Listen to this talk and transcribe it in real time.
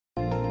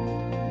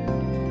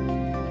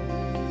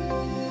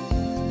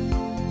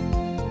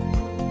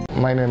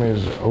My name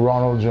is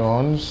Ronald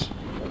Jones.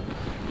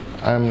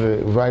 I'm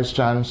the Vice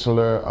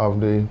Chancellor of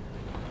the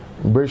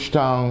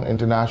Bridgetown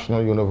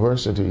International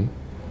University.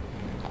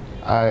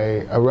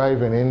 I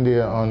arrived in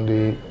India on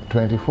the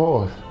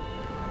 24th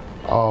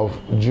of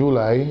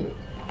July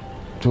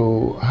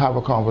to have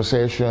a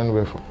conversation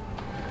with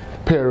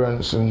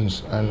parents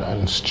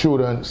and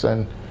students,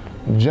 and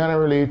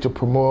generally to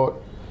promote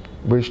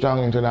Bridgetown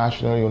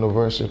International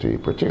University,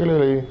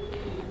 particularly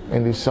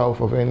in the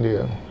south of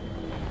India.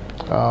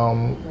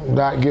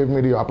 That gave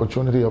me the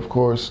opportunity, of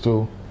course,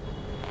 to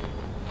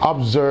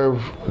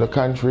observe the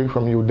country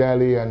from New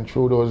Delhi and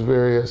through those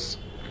various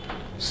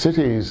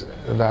cities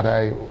that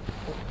I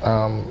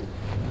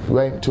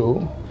went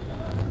to.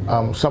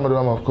 Some of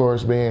them, of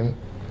course, being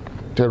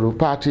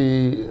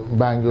Tirupati,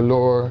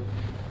 Bangalore,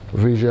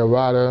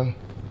 Vijayawada,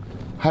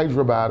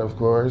 Hyderabad, of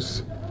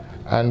course,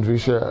 and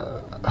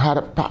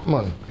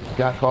Visakhapatnam.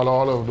 Can't call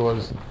all of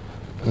those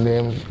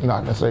names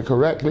not necessarily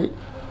correctly.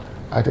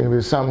 I think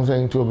there's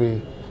something to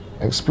be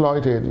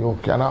exploited. You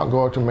cannot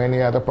go to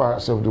many other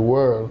parts of the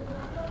world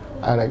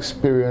and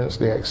experience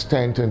the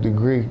extent and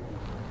degree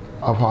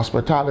of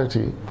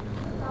hospitality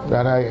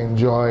that I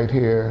enjoyed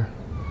here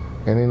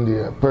in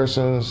India.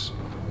 Persons,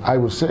 I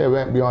would say,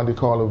 went beyond the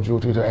call of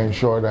duty to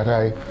ensure that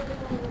I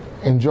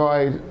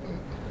enjoyed,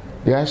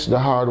 yes, the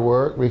hard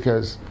work,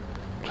 because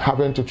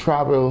having to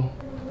travel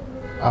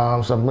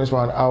sometimes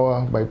for an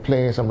hour by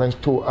plane, sometimes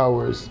 2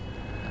 hours,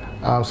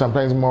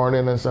 sometimes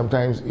morning and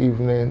sometimes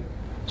evening,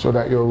 so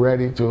that you're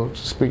ready to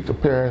speak to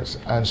parents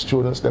and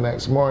students the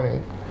next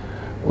morning,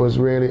 was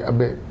really a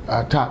bit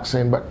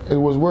taxing. But it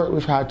was work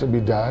which had to be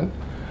done,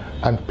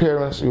 and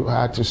parents you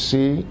had to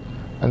see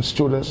and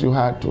students you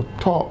had to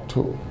talk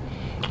to.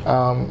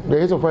 There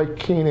is a very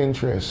keen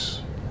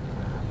interest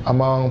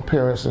among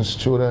parents and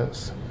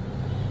students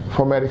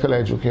for medical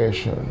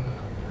education.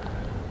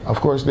 Of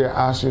course, they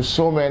ask you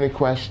so many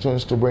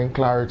questions to bring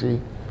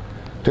clarity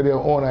to their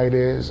own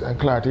ideas and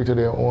clarity to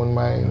their own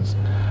minds.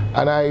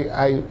 And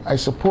I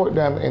support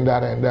them in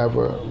that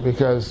endeavor,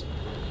 because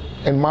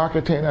in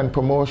marketing and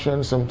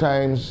promotion,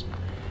 sometimes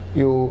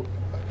you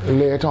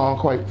lay it on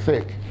quite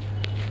thick.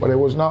 But it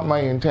was not my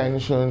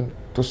intention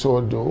to so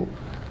do.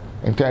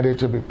 Intended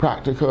to be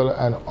practical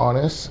and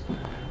honest.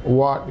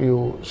 What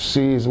you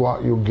see is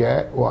what you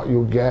get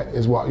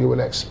is what you will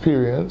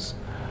experience.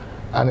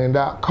 And in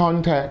that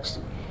context,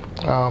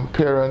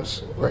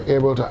 parents were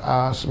able to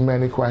ask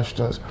many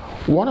questions.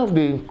 One of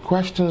the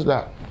questions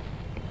that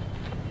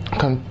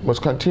was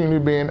continually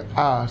being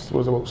asked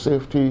was about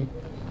safety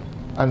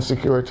and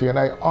security, and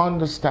I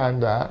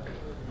understand that,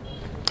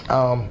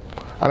 and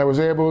I was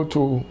able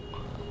to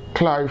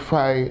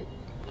clarify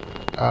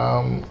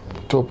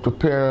to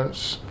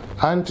parents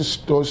and to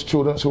those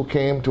students who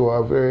came to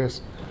our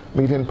various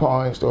meeting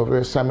points, to our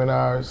various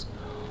seminars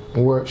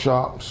and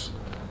workshops,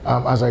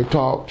 as I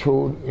talked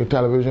through your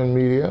television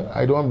media.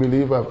 I don't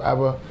believe I've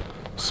ever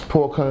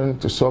spoken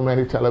to so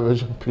many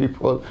television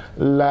people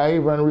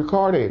live and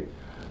recorded.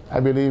 I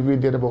believe we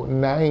did about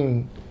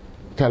 9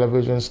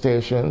 television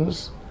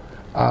stations,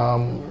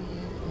 2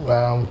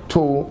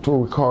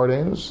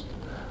 recordings,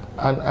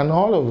 and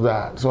all of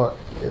that. So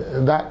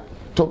that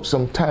took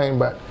some time,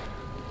 but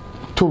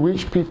to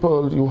reach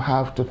people, you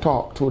have to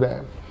talk to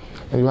them,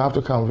 and you have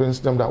to convince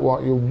them that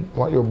what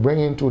you're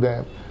bringing to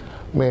them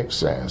makes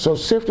sense. So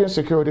safety and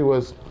security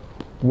was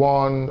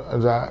one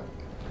that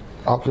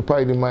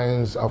occupied the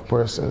minds of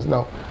persons.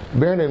 Now,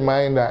 bearing in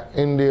mind that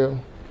India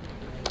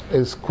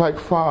is quite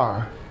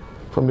far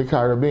from the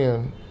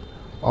Caribbean,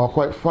 or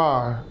quite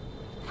far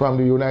from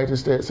the United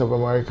States of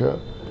America,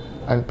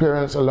 and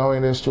parents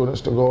allowing their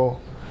students to go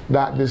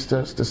that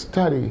distance to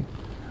study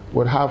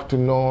would have to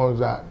know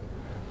that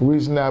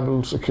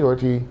reasonable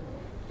security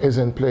is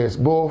in place,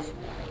 both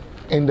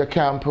in the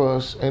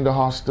campus, in the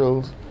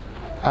hostels,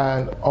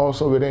 and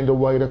also within the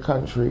wider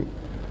country,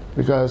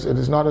 because it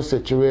is not a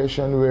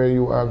situation where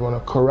you are going to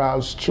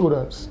corral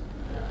students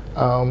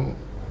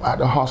at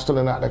the hostel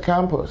and at the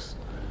campus,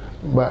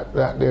 but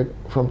that they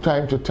from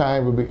time to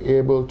time will be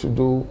able to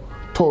do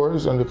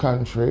tours in the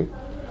country.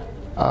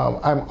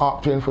 I'm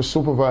opting for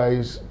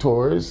supervised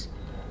tours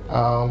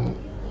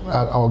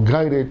or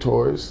guided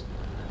tours,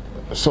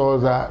 so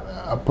that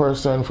a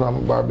person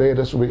from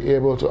Barbados will be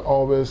able to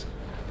always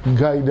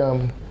guide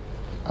them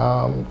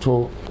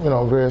to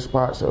various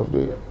parts of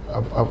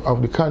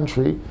the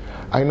country.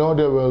 I know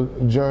they will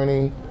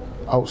journey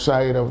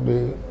outside of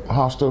the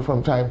hostel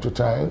from time to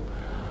time,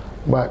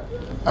 but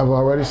I've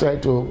already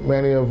said to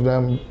many of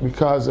them,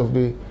 because of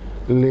the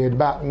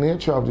laid-back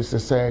nature of the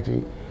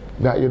society,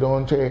 that you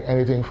don't take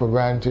anything for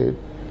granted,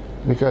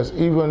 because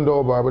even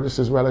though Barbados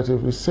is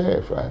relatively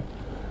safe, and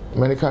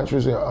many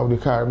countries of the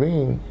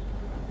Caribbean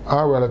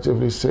are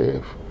relatively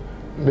safe,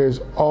 there's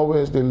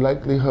always the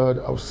likelihood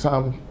of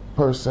some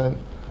person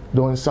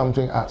doing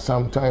something at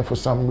some time for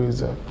some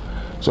reason.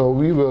 So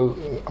we will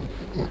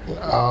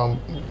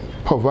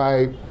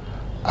provide,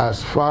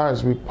 as far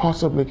as we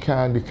possibly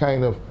can, the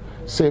kind of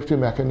safety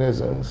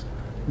mechanisms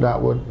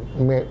that would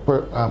make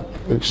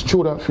the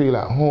student feel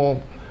at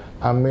home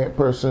and make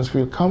persons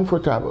feel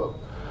comfortable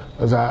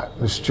that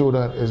the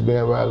student is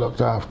being well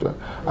looked after.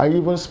 I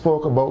even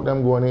spoke about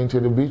them going into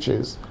the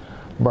beaches.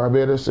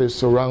 Barbados is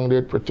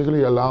surrounded,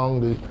 particularly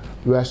along the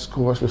west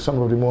coast, with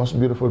some of the most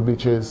beautiful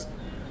beaches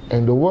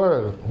in the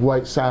world.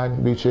 White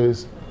sand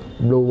beaches,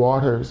 blue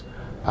waters,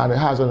 and it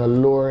has an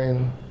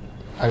alluring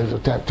and it's a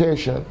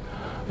temptation.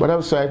 But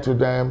I've said to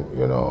them,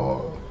 you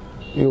know,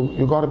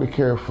 you got to be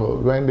careful.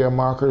 When there are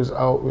markers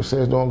out which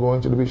says don't go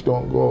into the beach,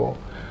 don't go.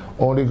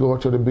 Only go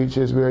to the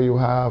beaches where you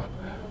have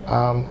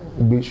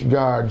beach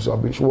guards or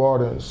beach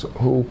wardens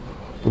who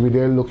will be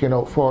there looking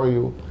out for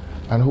you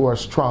and who are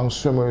strong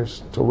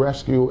swimmers to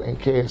rescue in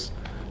case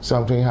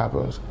something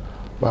happens.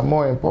 But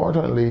more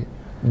importantly,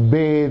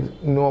 bathe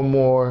no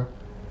more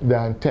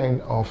than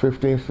 10 or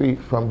 15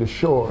 feet from the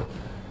shore.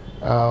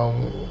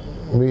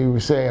 We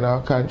say in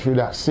our country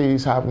that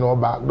seas have no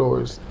back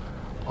doors.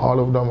 All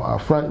of them are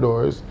front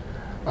doors.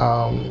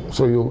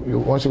 So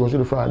once you go to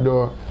the front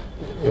door,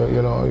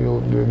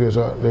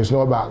 there's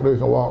no back door, you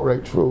can walk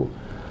right through.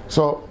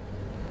 So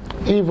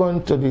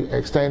even to the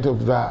extent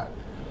of that,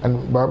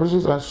 and Barbados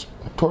is a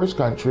tourist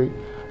country,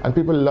 and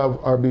people love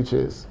our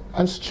beaches,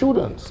 and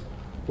students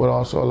would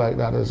also like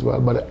that as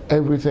well, but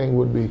everything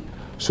would be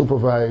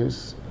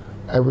supervised,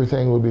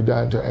 everything would be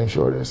done to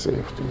ensure their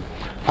safety.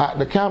 At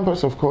the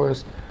campus, of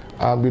course,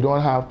 we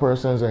don't have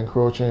persons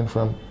encroaching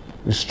from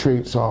the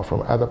streets or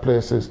from other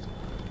places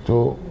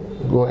to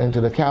go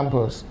into the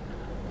campus,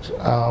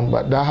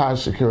 but that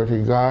has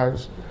security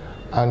guards,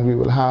 and we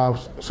will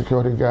have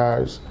security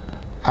guards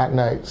at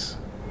nights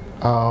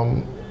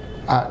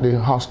at the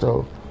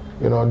hostel,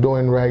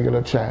 doing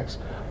regular checks.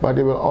 But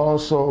there will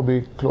also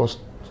be closed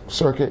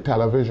circuit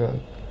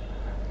television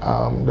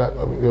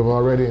that we've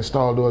already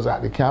installed those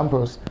at the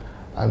campus,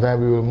 and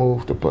then we will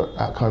move to put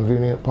at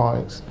convenient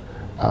points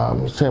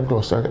same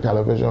closed circuit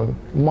television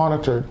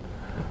monitored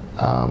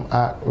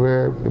at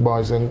where the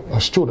boys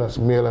and students,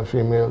 male and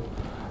female,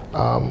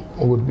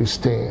 would be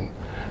staying.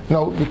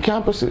 Now, the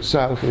campus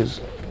itself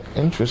is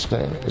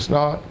interesting. It's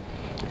not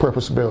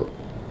purpose-built.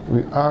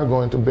 We are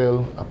going to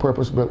build a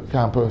purpose-built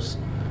campus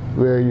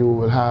where you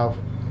will have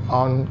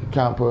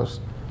on-campus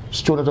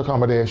student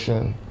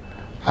accommodation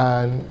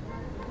and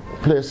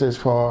places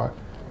for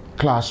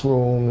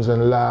classrooms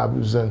and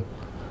labs and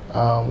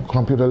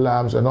computer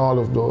labs and all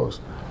of those.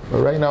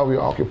 But right now we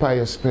occupy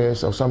a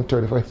space of some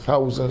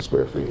 35,000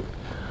 square feet,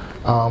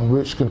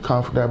 which can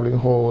comfortably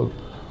hold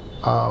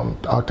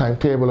our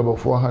timetable about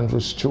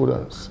 400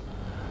 students.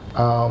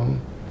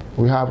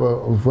 We have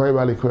a very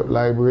well equipped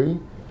library.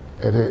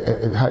 It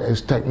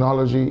is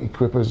technology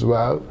equipped as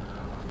well,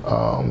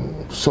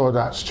 so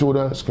that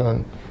students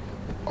can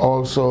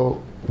also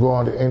go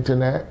on the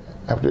internet,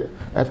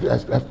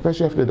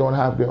 especially if they don't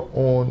have their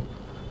own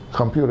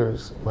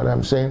computers. But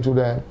I'm saying to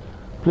them,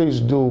 please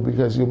do,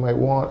 because you might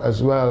want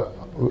as well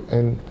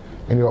in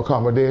your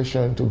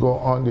accommodation to go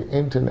on the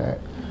internet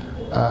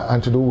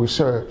and to do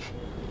research,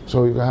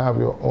 so you can have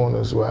your own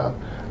as well.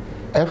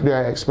 If they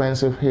are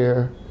expensive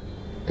here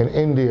in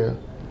India,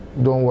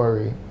 don't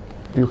worry.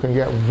 You can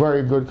get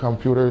very good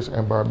computers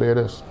in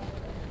Barbados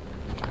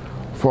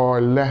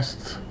for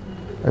less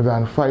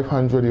than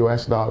 $500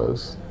 US,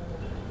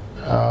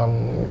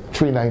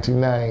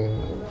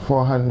 $399,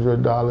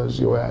 $400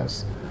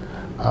 US,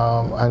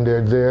 and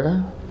they're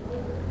there,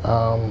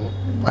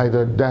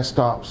 either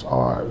desktops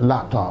or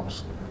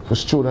laptops. For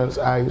students,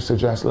 I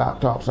suggest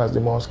laptops as the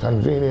most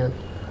convenient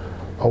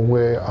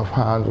way of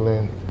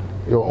handling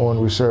your own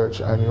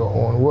research and your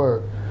own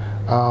work.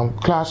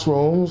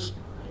 Classrooms,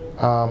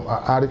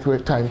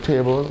 adequate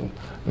timetable.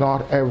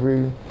 Not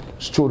every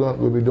student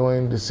will be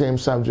doing the same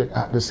subject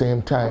at the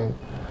same time,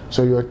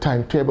 so your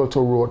timetable to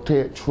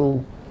rotate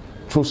through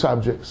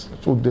subjects,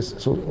 through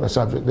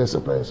subject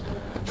disciplines,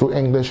 through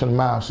English and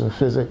maths and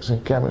physics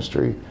and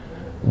chemistry,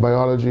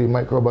 biology,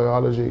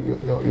 microbiology.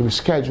 You're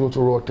scheduled to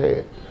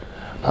rotate.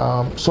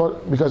 So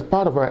because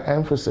part of our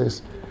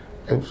emphasis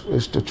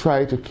is to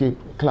try to keep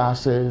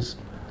classes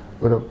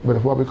with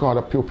what we call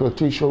a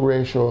pupil-teacher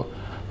ratio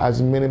as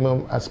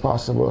minimum as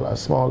possible,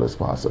 as small as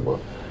possible,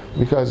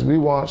 because we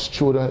want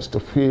students to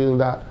feel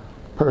that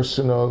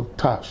personal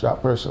touch,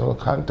 that personal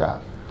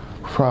contact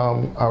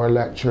from our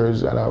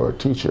lecturers and our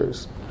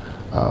teachers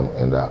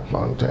in that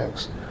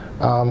context.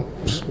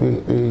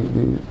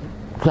 The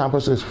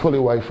campus is fully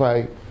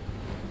Wi-Fi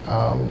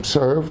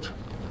served,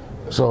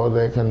 so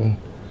they can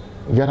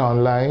get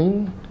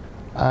online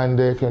and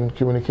they can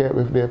communicate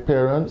with their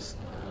parents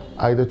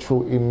either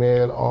through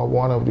email or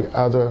one of the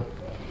other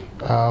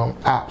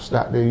apps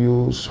that they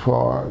use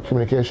for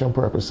communication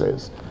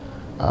purposes.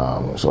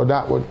 So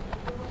that would,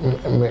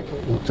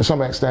 to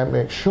some extent,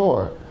 make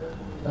sure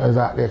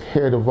that they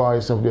hear the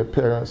voice of their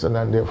parents and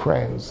then their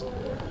friends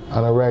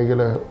on a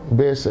regular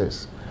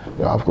basis.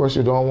 Of course,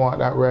 you don't want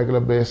that regular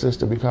basis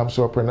to become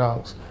so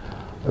pronounced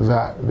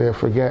that they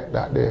forget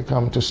that they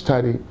come to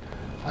study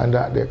and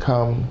that they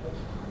come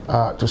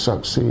to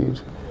succeed.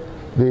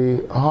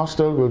 The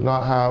hostel will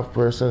not have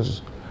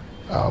persons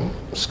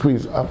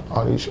squeeze up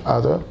on each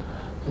other,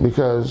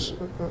 because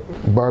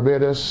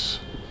Barbados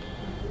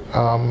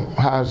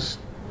has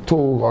 2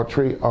 or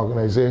 3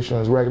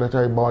 organizations,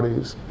 regulatory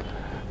bodies,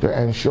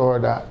 to ensure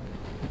that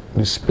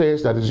the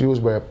space that is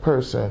used by a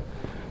person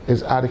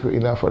is adequate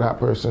enough for that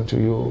person to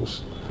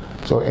use.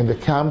 So in the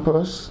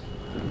campus,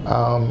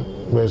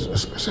 there's a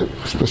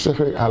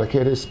specific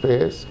allocated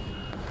space,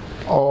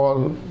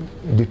 all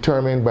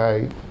determined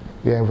by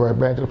the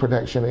Environmental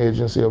Protection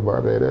Agency of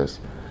Barbados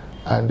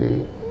and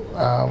the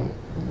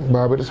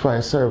Barbados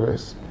Fire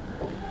Service.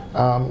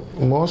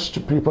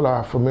 Most people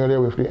are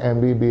familiar with the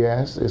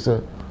MBBS. It's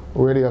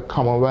really a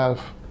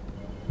Commonwealth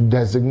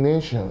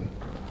designation.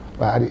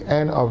 But at the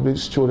end of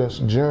this student's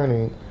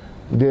journey,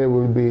 they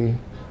will be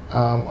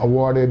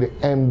awarded the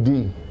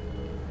MD,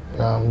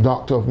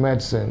 Doctor of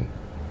Medicine,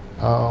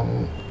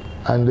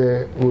 and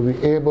they will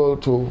be able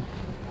to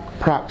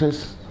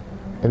practice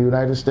in the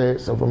United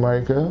States of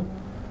America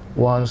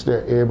once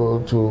they're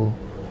able to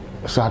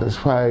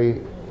satisfy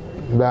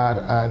that,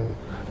 and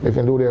they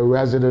can do their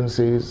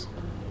residencies,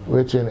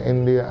 which in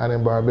India and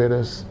in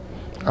Barbados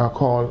are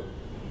called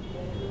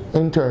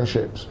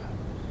internships.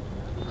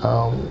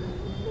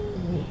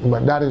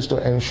 But that is to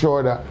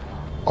ensure that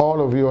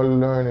all of your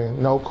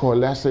learning now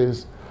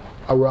coalesces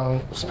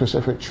around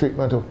specific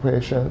treatment of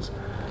patients,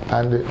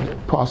 and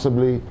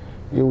possibly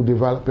you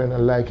developing a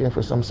liking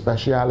for some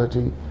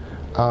speciality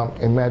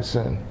in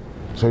medicine.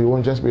 So you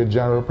won't just be a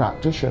general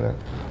practitioner,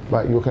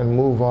 but you can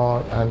move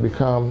on and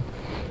become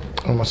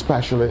a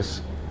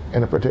specialist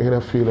in a particular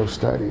field of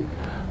study.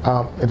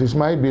 It is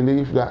my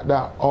belief that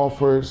that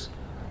offers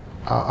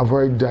a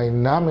very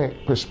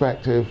dynamic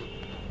perspective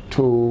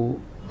to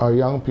our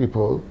young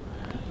people,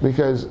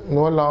 because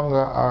no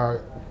longer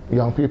are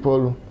young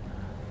people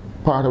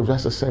part of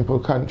just a simple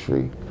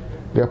country.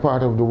 They're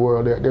part of the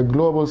world. They're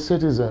global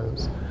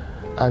citizens,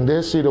 and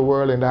they see the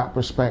world in that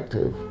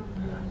perspective.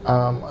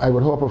 I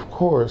would hope, of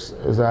course,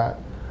 is that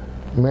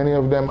many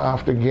of them,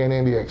 after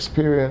gaining the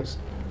experience,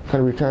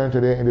 can return to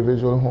their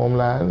individual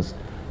homelands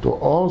to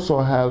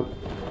also help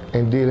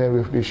in dealing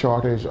with the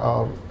shortage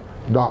of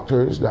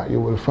doctors that you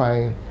will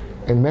find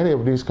in many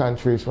of these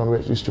countries from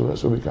which the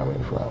students will be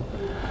coming from.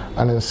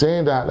 And in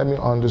saying that, let me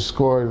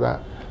underscore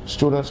that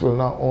students will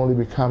not only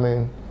be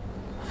coming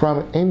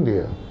from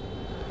India.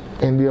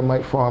 India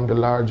might form the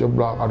larger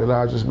block or the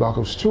largest block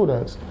of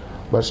students,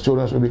 but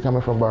students will be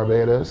coming from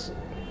Barbados,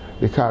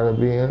 the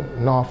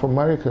Caribbean, North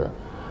America,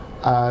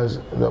 as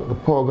the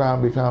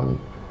program becomes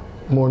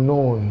more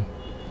known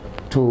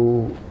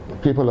to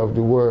people of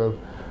the world,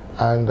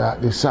 and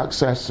that the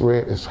success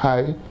rate is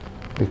high,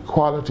 the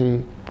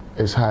quality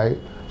is high,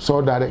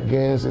 so that it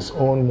gains its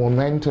own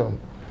momentum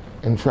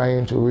in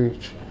trying to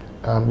reach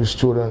the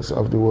students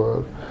of the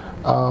world.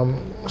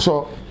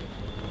 So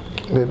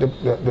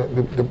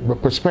the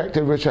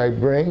perspective which I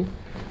bring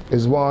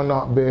is one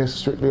not based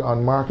strictly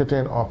on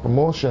marketing or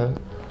promotion,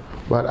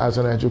 but as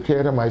an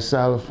educator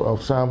myself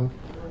of some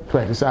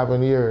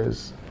 27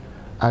 years,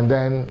 and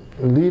then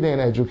leading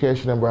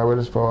education in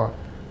Barbados for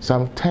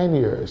some 10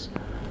 years,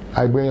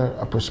 I bring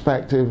a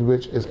perspective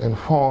which is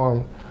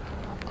informed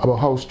about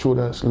how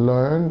students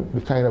learn,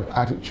 the kind of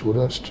attitude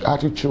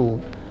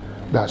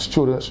that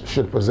students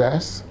should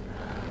possess,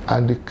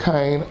 and the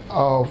kind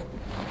of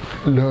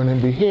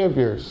learning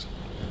behaviors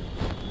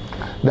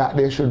that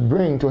they should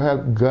bring to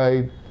help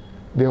guide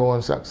their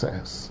own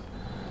success.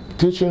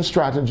 Teaching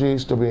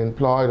strategies to be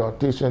employed or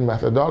teaching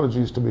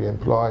methodologies to be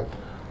employed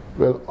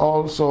will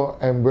also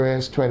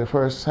embrace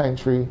 21st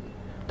century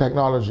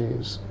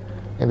technologies,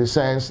 in the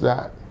sense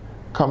that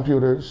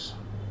computers,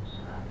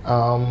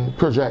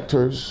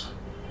 projectors,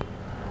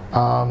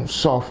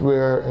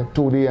 software in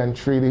 2D and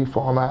 3D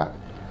format,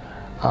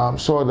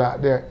 so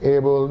that they're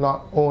able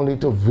not only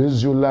to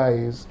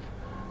visualize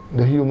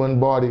the human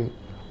body,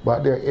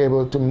 but they're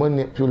able to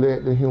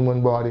manipulate the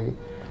human body.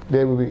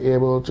 They will be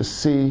able to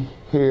see,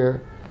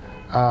 hear,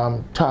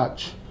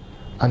 touch,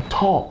 and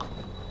talk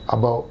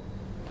about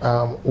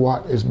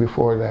what is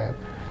before them.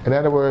 In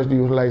other words, the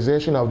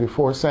utilization of the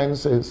 4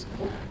 senses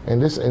in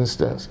this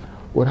instance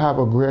would have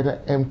a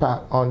greater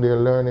impact on their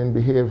learning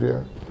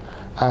behavior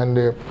and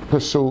their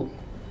pursuit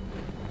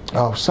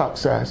of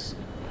success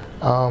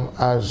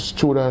as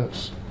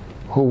students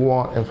who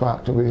want, in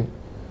fact, to be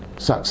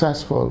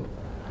successful.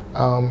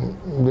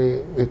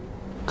 There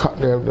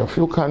are a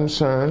few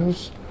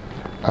concerns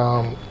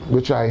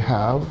which I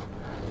have,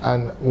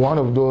 and one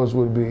of those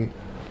would be,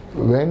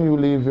 when you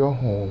leave your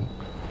home,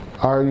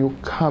 are you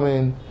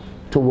coming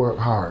to work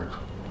hard?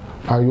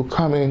 Are you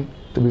coming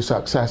to be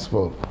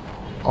successful?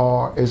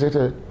 Or is it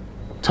a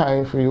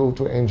time for you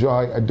to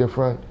enjoy a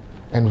different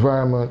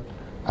environment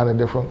and a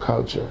different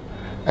culture?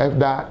 If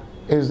that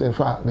is in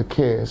fact the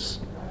case,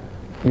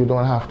 you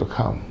don't have to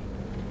come.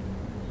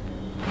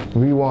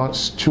 We want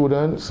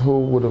students who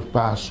would have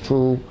passed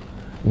through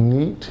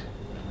NEET,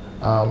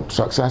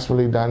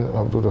 successfully done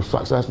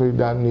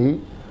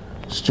NEET,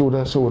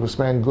 students who would have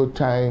spent good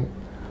time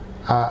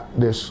at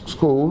their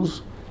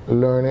schools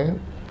learning,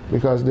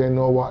 because they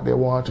know what they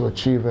want to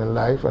achieve in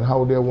life and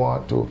how they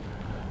want to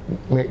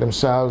make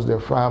themselves, their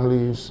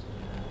families,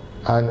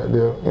 and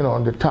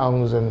the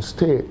towns and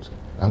states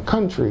and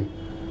country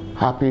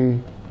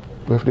happy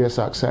with their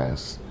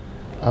success.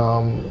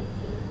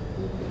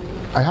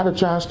 I had a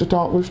chance to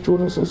talk with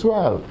students as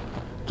well.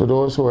 To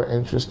those who are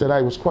interested,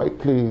 I was quite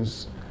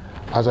pleased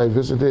as I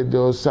visited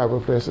those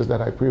several places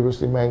that I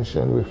previously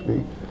mentioned with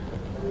the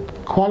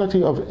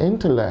quality of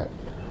intellect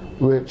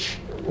which,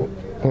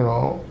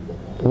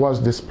 was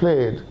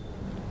displayed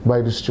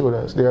by the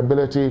students, their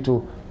ability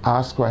to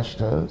ask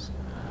questions.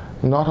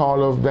 Not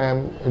all of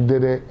them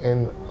did it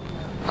in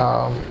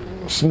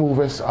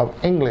smoothest of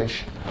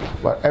English,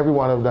 but every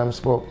one of them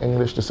spoke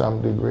English to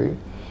some degree.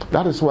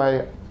 That is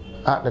why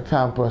at the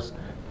campus,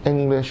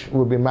 English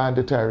will be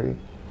mandatory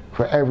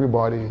for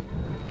everybody,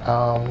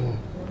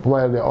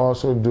 while they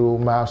also do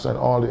maths and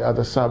all the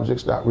other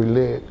subjects that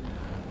relate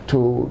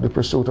to the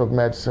pursuit of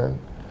medicine.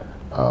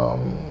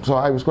 So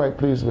I was quite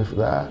pleased with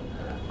that.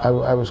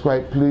 I was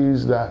quite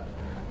pleased that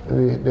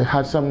they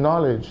had some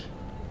knowledge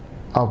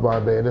of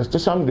Barbados to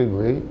some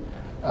degree.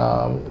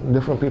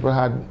 Different people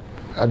had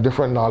a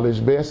different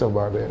knowledge base of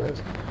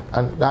Barbados.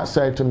 And that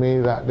said to me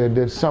that they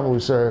did some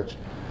research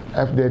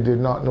if they did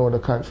not know the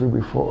country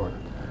before.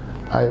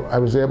 I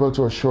was able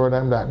to assure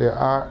them that there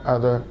are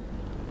other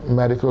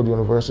medical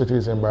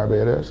universities in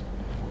Barbados,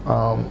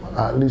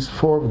 at least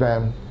 4 of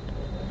them,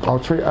 or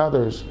 3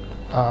 others,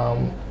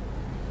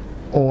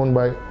 owned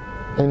by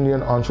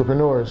Indian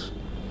entrepreneurs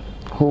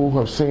who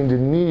have seen the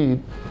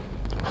need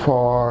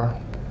for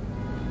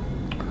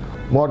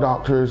more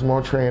doctors,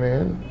 more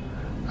training.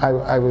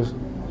 I was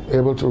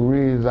able to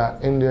read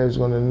that India is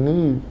going to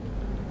need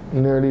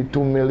nearly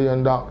 2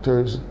 million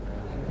doctors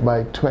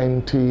by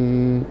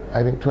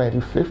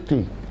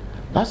 2050.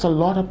 That's a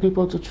lot of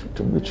people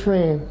to be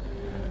trained.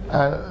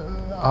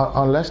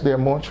 Unless there are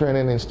more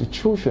training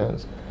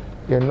institutions,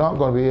 you're not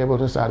going to be able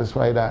to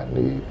satisfy that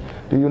need.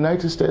 The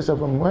United States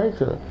of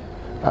America,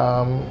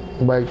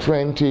 by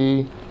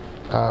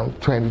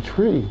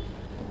 2023,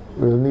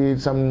 will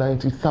need some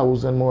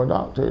 90,000 more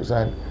doctors,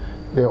 and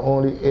they're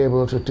only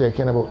able to take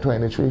in about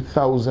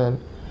 23,000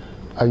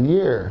 a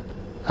year.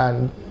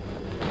 And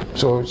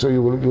so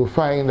you'll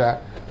find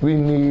that we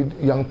need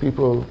young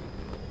people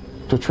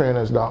to train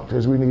as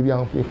doctors. We need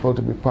young people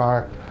to be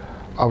part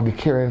of the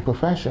caring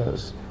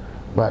professions.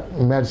 But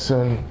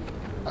medicine,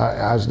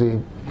 as the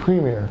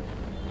premier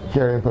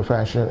caring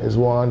profession, is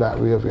one that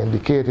we have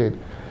indicated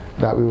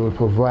that we will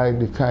provide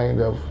the kind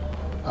of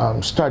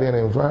study and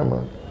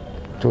environment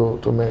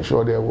to make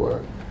sure they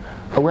work.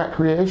 A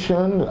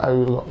recreation, I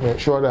will make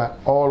sure that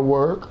all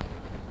work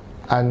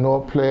and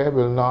no play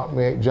will not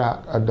make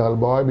Jack a dull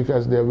boy,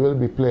 because there will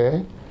be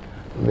play.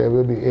 They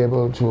will be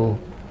able to,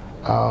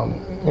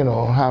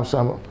 have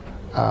some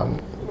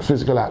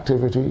physical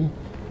activity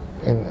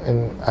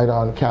in either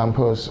on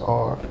campus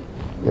or,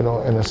 in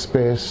a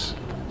space.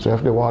 So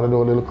if they want to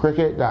do a little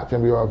cricket, that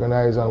can be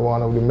organized on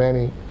one of the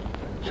many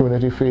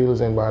community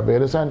fields in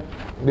Barbados, and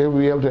they'll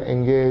be able to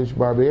engage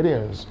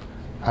Barbadians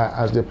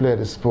as they play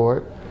the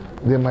sport.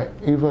 They might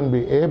even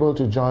be able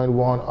to join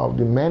one of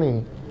the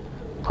many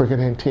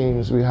cricketing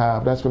teams we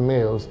have. That's for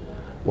males.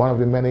 One of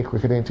the many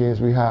cricketing teams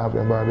we have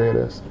in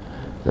Barbados.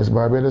 Because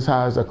Barbados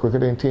has a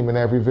cricketing team in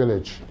every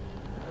village.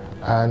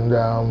 And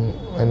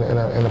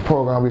in a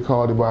program we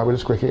call the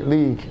Barbados Cricket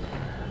League.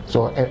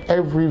 So in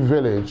every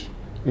village,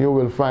 you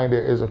will find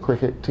there is a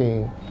cricket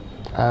team.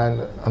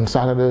 And on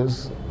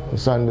Saturdays and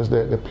Sundays,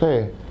 they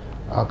play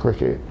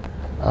cricket.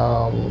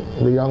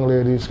 The young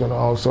ladies can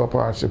also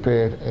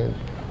participate in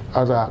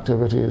other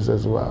activities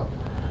as well.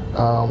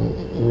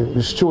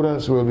 The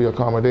students will be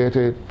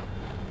accommodated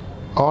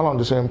all on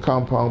the same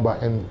compound,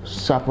 but in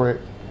separate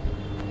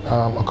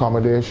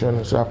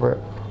accommodation, separate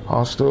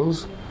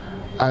hostels.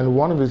 And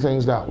one of the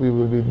things that we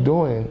will be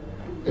doing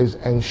is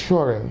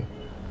ensuring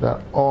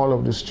that all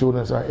of the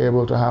students are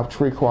able to have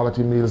 3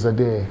 quality meals a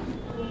day: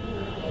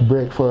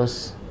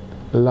 breakfast,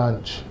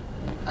 lunch,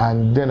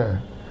 and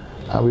dinner.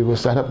 And we will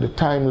set up the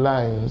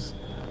timelines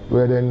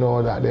where they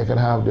know that they can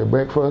have their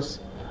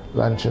breakfast,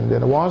 lunch, and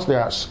dinner. Once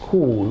they're at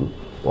school,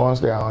 once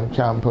they're on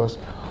campus,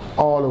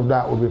 all of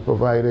that will be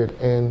provided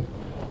in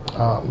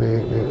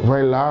the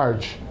very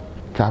large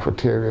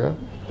cafeteria.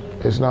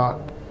 It's not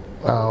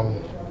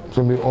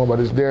something owned, but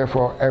it's there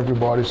for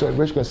everybody, so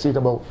which can seat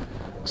about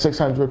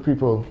 600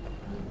 people.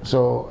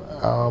 So,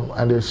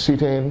 and the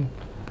seating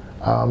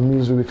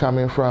meals will be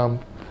coming from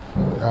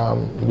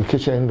the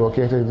kitchen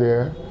located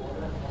there.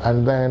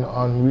 And then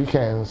on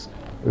weekends,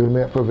 we'll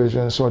make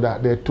provisions so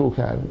that they too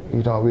can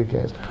eat on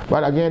weekends.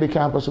 But again, the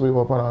campus will be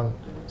open on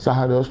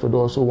Saturdays for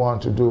those who want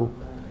to do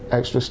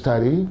extra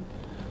study,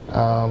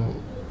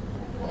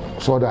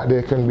 so that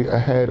they can be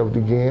ahead of the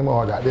game,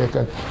 or that they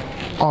can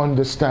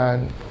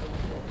understand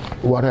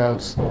what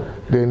else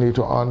they need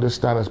to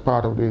understand as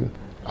part of the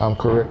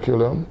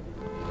curriculum.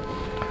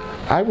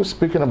 I was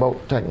speaking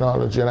about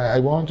technology, and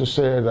I want to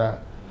say that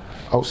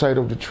outside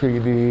of the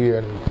 3D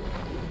and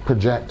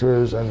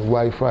projectors and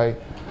Wi-Fi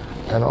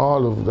and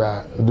all of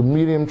that, the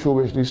medium through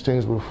which these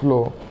things will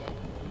flow,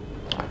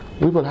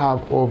 we will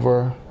have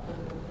over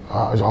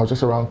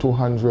just around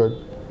 200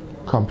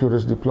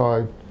 computers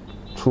deployed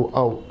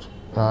throughout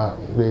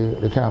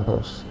the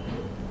campus,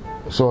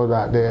 so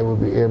that they will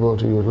be able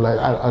to utilize,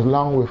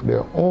 along with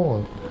their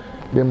own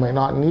they might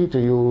not need to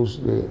use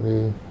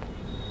the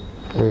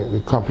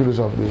computers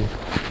of the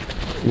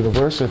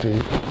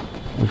university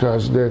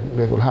because they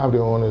will have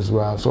their own as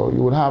well. So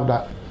you would have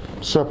that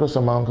surplus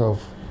amount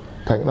of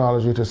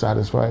technology to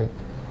satisfy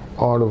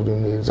all of the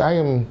needs. I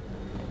am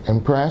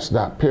impressed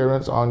that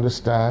parents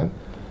understand.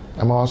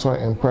 I'm also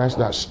impressed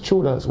that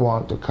students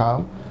want to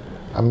come,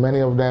 and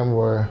many of them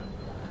were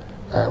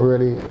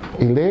really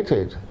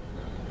elated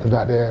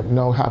that they're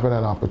now having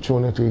an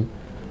opportunity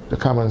to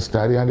come and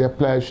study, and they're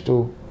pledged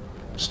to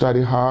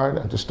study hard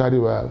and to study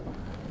well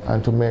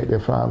and to make their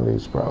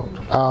families proud.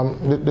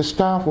 The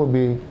staff will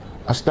be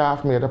a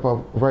staff made up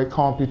of very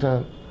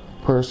competent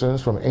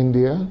persons from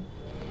India,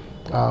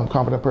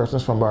 competent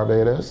persons from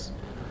Barbados,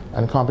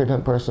 and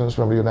competent persons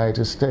from the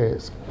United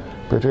States,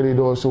 particularly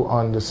those who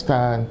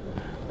understand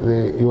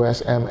the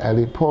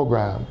USMLE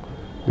program,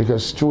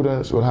 because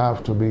students will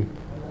have to be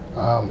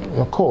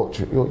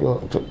coached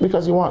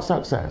because you want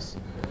success.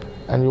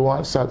 And you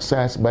want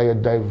success by a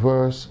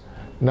diverse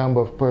number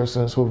of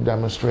persons who've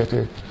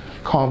demonstrated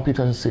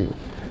competency.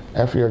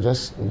 If you're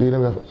just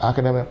dealing with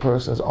academic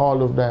persons,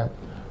 all of them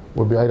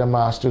would be either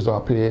masters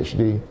or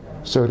PhD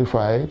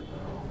certified,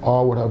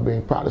 or would have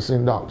been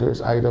practicing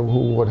doctors, either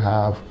who would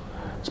have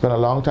spent a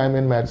long time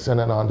in medicine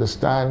and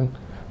understand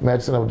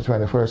medicine of the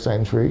 21st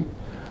century,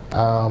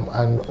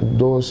 and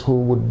those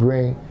who would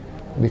bring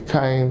the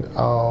kind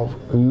of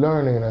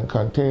learning and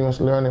continuous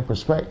learning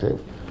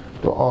perspective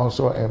to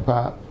also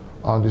impact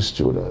on the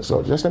students.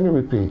 So just let me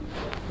repeat,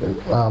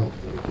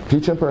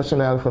 teaching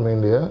personnel from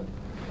India,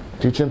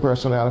 teaching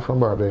personnel from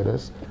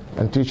Barbados,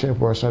 and teaching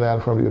personnel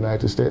from the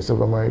United States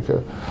of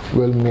America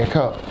will make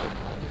up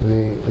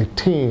the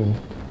team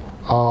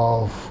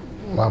of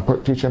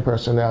teaching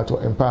personnel to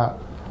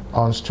impact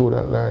on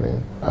student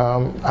learning.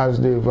 As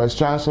the Vice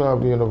Chancellor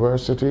of the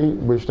university,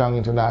 Bridgetown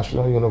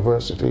International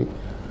University,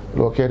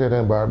 located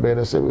in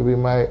Barbados, it will be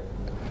my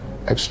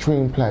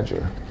extreme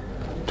pleasure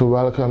to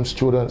welcome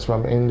students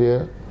from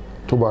India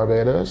to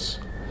Barbados.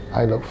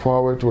 I look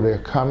forward to their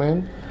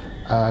coming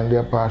and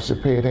their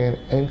participating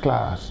in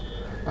class,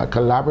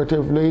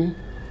 collaboratively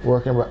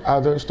working with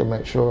others to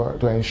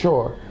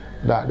ensure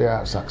that they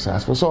are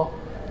successful. So,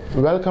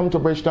 welcome to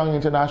Bridgetown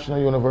International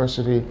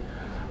University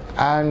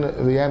and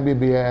the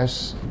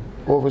MBBS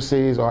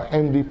overseas or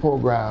MD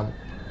program,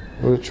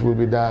 which will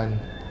be done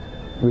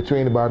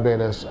between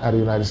Barbados and the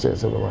United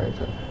States of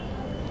America.